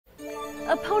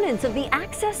Opponents of the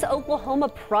Access Oklahoma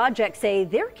project say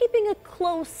they're keeping a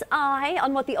close eye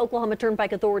on what the Oklahoma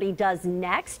Turnpike Authority does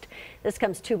next. This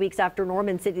comes 2 weeks after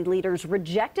Norman city leaders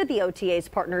rejected the OTA's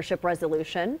partnership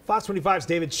resolution. Fox 25's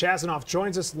David Chazanoff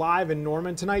joins us live in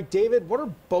Norman tonight. David, what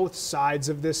are both sides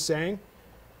of this saying?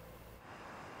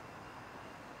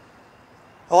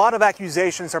 A lot of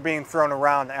accusations are being thrown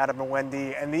around, Adam and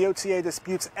Wendy, and the OTA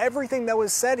disputes everything that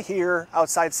was said here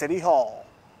outside City Hall.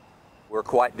 We're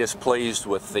quite displeased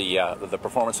with the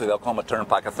performance of the Oklahoma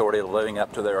Turnpike Authority living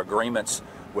up to their agreements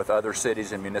with other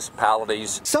cities and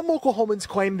municipalities. Some Oklahomans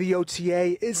claim the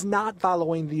OTA is not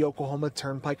following the Oklahoma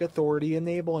Turnpike Authority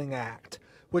Enabling Act,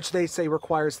 which they say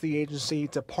requires the agency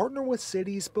to partner with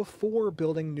cities before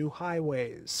building new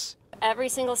highways. Every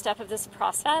single step of this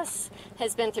process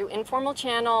has been through informal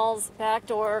channels,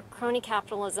 backdoor, crony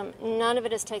capitalism. None of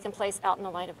it has taken place out in the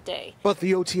light of day. But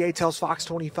the OTA tells Fox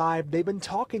 25 they've been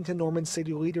talking to Norman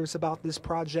city leaders about this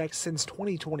project since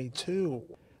 2022.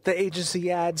 The agency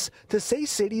adds, to say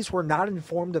cities were not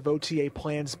informed of OTA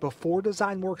plans before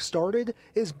design work started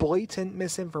is blatant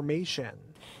misinformation.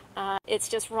 It's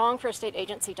just wrong for a state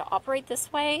agency to operate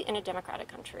this way in a democratic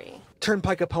country.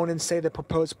 Turnpike opponents say the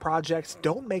proposed projects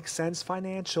don't make sense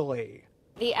financially.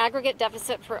 The aggregate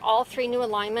deficit for all three new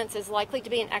alignments is likely to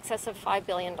be in excess of $5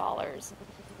 billion.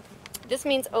 This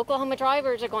means Oklahoma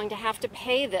drivers are going to have to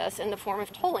pay this in the form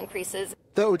of toll increases.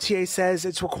 The OTA says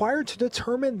it's required to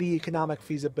determine the economic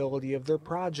feasibility of their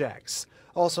projects,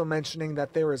 also mentioning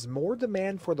that there is more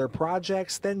demand for their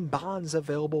projects than bonds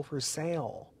available for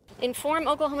sale. Inform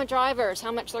Oklahoma drivers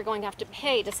how much they're going to have to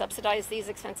pay to subsidize these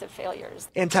expensive failures.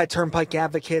 Anti-turnpike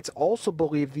advocates also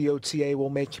believe the OTA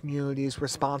will make communities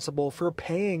responsible for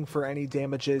paying for any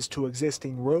damages to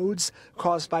existing roads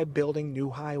caused by building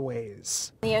new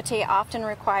highways. The OTA often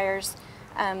requires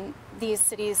these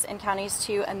cities and counties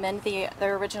to amend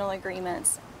their original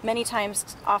agreements, many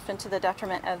times often to the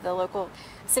detriment of the local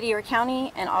city or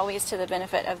county and always to the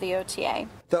benefit of the OTA.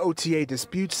 The OTA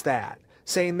disputes that,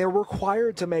 saying they're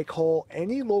required to make whole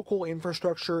any local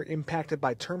infrastructure impacted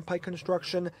by turnpike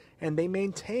construction, and they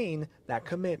maintain that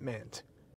commitment.